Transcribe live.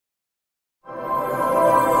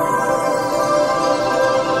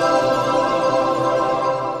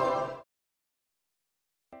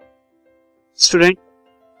Student,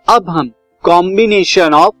 अब हम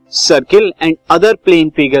combination of circle and other plane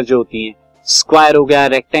figure जो होती हैं, स्क्वायर हो गया,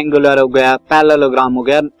 रेक्टेंगुलर हो गया, पैरेललोग्राम हो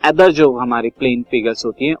गया, अदर जो हमारी प्लेन फिगर्स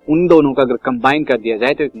होती हैं, उन दोनों का अगर कंबाइन कर दिया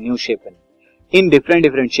जाए तो एक न्यू शेप बने। इन डिफरेंट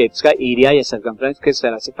डिफरेंट शेप्स का एरिया या सर्कमफ्रेंस किस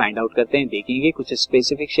तरह से फाइंड आउट करते हैं देखेंगे, कुछ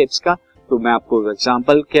स्पेसिफिक शेप्स का। तो मैं आपको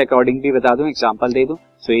एग्जांपल के अकॉर्डिंग भी बता दूं, एग्जांपल दे दूं।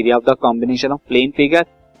 So area of the combination of plane figure,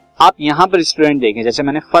 आप यहाँ पर स्टूडेंट देखें, जैसे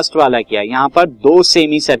मैंने फर्स्ट वाला किया, यहाँ पर दो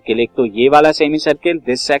सेमी सर्किल, एक तो ये वाला सेमी सर्किल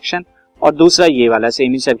दिस सेक्शन, और दूसरा ये वाला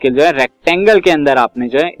सेमी सर्किल जो है रेक्टेंगल के अंदर आपने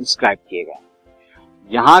जो है इंस्क्राइब किए गए।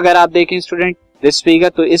 यहाँ अगर आप देखें स्टूडेंट दिस फिगर,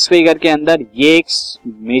 तो इस फिगर के अंदर ये एक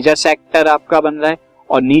मेजर सेक्टर आपका बन रहा है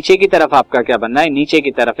और नीचे की तरफ आपका क्या बन रहा है, नीचे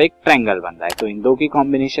की तरफ एक ट्रायंगल बन रहा है। तो इन दो की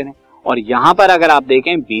कॉम्बिनेशन है। और यहाँ पर अगर आप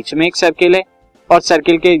देखें बीच में एक सर्किल है और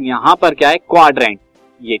सर्किल के यहाँ पर क्या है, क्वाड्रेंट,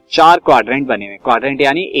 ये चार क्वाड्रेंट बने हुए। क्वाड्रेंट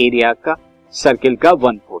यानी एरिया का सर्किल का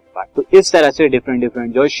 1/4 पार्ट। तो इस तरह से डिफरेंट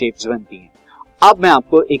डिफरेंट जो शेप्स बनती हैं। अब मैं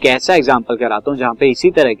आपको एक ऐसा एग्जांपल कराता हूं जहां पे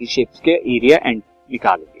इसी तरह की शेप्स के एरिया एंड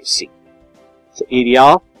निकालेंगे। सी area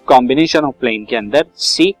of combination of plane के अंदर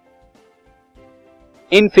सी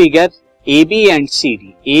in figure AB and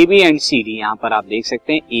CD, AB and CD यहां पर आप देख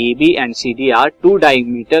सकते हैं, AB and CD are to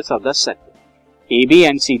diameters of the circle. AB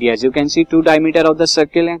and CD as you can see to diameter of the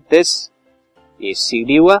circle है। This ये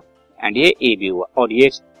CD हुआ and ये AB हुआ और ये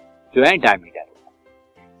जो है डायमीटर हुआ।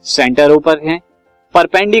 सेंटर ऊपर है,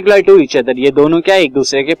 परपेंडिकुलर टू ईच अदर, ये दोनों क्या है, एक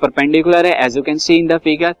दूसरे के परपेंडिकुलर है as you can see in the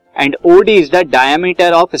figure. And OD is the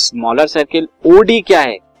diameter of smaller circle. OD क्या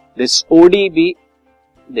है, दिस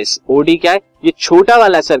OD क्या है, ये छोटा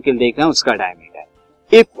वाला सर्किल देख रहे हैं उसका डायमीटर।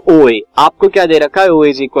 इफ OA आपको क्या दे रखा है, OA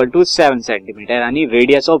is equal to 7 centimetre यानी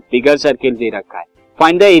रेडियस ऑफ बिगर सर्किल दे रखा है।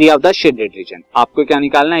 Find the area of the shaded region, आपको क्या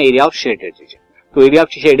निकालना है, एरिया ऑफ शेडेड रीजन। तो एरिया ऑफ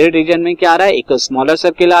शेडेड रीजन में क्या आ रहा है, एक तो स्मॉलर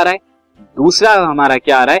सर्किल आ रहा है, दूसरा हमारा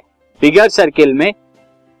क्या आ रहा है, बिगर सर्किल में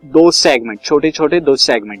दो सेगमेंट, छोटे छोटे दो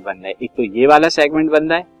सेगमेंट बन रहे हैं। एक तो ये वाला सेगमेंट बन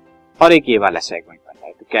रहा है और एक ये वाला सेगमेंट बन रहा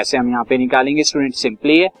है। तो कैसे हम यहाँ पे निकालेंगे स्टूडेंट,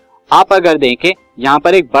 सिंपली है, आप अगर देखें यहाँ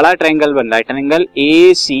पर एक बड़ा ट्रायंगल बन रहा है, ट्रायंगल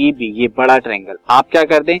ACB, ये बड़ा ट्रायंगल, आप क्या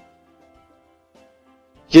कर दें,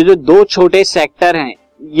 ये जो दो छोटे सेक्टर हैं,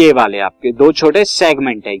 ये वाले आपके दो छोटे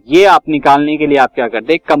सेगमेंट है, ये आप निकालने के लिए आप क्या कर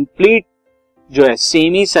दें, कंप्लीट जो है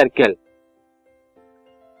सेमी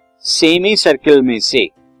सर्किल में से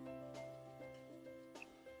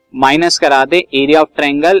माइनस करा दे एरिया ऑफ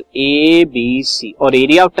ट्रायंगल ABC। और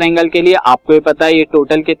एरिया ऑफ ट्रायंगल के लिए आपको ये पता है ये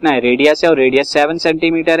टोटल कितना है, रेडियस है और रेडियस 7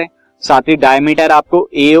 सेंटीमीटर है। साथ ही डायमीटर आपको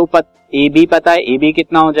AB पता है, AB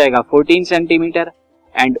कितना हो जाएगा 14 सेंटीमीटर।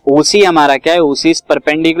 एंड OC हमारा क्या है, OC is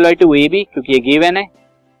perpendicular to AB क्योंकि ये गिवन है।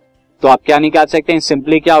 तो आप क्या निकाल सकते हैं,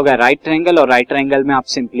 सिंपली क्या होगा, राइट ट्रायंगल, और राइट ट्रायंगल में आप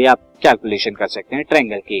सिंपली आप कैलकुलेशन कर सकते हैं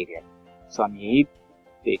ट्रायंगल के एरिया। सो हम यही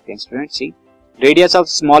देखते हैं student. C radius of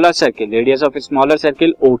smaller circle, radius of smaller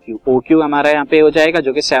circle OQ हमारा यहाँ पे हो जाएगा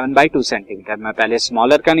जो कि 7/2 सेंटीमीटर। मैं पहले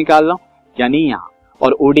स्मॉलर का निकाल रहा हूँ यानी यहाँ,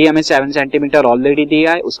 और OD हमें 7 सेंटीमीटर ऑलरेडी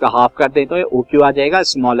दिया है, उसका हाफ कर दे तो OQ आ जाएगा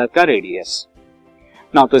स्मॉलर का रेडियस।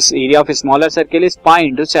 नाउ तो area of smaller circle is pi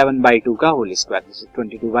into 7/2 का whole square,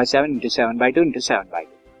 22/7 into 7/2 into 7/2।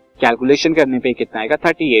 Calculation करने पे कितना आएगा,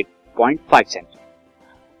 38.5 सेंटीमीटर।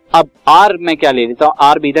 अब R में क्या ले लेता हूँ,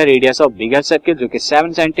 R be the radius of bigger circle जो कि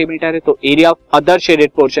 7 सेंटीमीटर है। तो area of other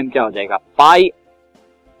shaded portion क्या हो जाएगा, पाई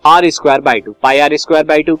R²/2, पाई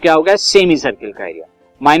R²/2 क्या होगा, सेमी सर्किल का area,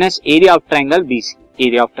 minus area of triangle BC,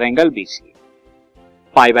 area of triangle BC,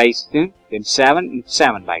 pi by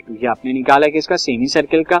 7/2 ये आपने निकाला है किसका, सेमी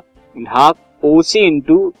सर्किल का। हाफ OC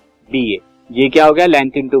इंटू BA, ये क्या हो गया,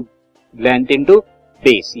 लेंथ इंटू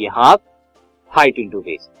बेस, ये हाफ हाइट इंटू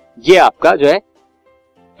बेस, ये आपका जो है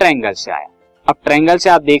ट्रायंगल से आया। अब ट्रायंगल से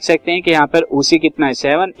आप देख सकते हैं कि यहाँ पर OC कितना है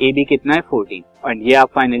 7, AB कितना है 14, और ये आप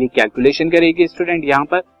फाइनली कैलकुलेशन करेंगे स्टूडेंट। यहाँ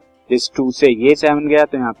पर दिस 2 से ये 7 गया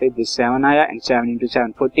तो यहाँ पे दिस 7 आया, एंड 7 इंटू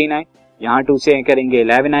 7 14 आए, यहाँ 2 से करेंगे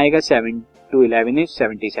 11 आएगा, 7 टू 11 इज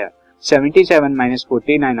 77, 77 माइनस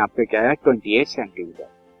 49 आपका क्या है 28 सेंटीमीटर।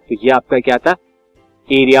 तो ये आपका क्या था,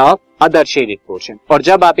 area of other shaded portion. और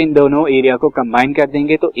जब आप इन दोनों एरिया को कंबाइन कर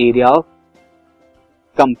देंगे तो area of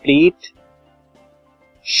complete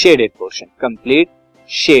shaded portion, complete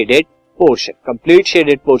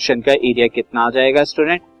shaded portion का एरिया कितना आ जाएगा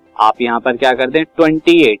स्टूडेंट, आप यहां पर क्या कर दें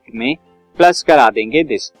 28 में प्लस करा देंगे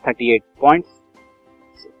दिस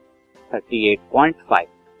 38.5,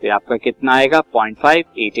 तो आपका कितना आएगा 0.5,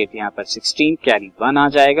 88 यहाँ पर 16 कैरी 1 आ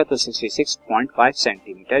जाएगा, तो 66.5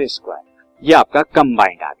 सेंटीमीटर स्क्वायर। ये आपका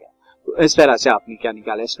कंबाइंड आ गया। तो इस तरह से आपने क्या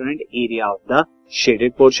निकाला student, area of the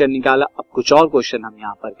shaded portion निकाला। अब कुछ और क्वेश्चन हम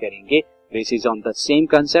यहाँ पर करेंगे basis on the same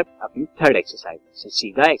concept अपनी थर्ड एक्सरसाइज से।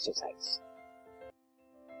 सीधा exercise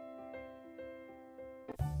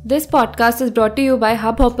this podcast is brought to you by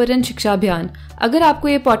Hubhopper and Shiksha Abhiyan. अगर आपको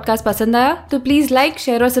ये पॉडकास्ट पसंद आया तो प्लीज़ लाइक,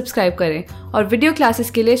 शेयर और सब्सक्राइब करें और वीडियो क्लासेस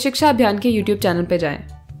के लिए शिक्षा अभियान के यूट्यूब चैनल पर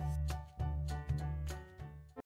जाएं।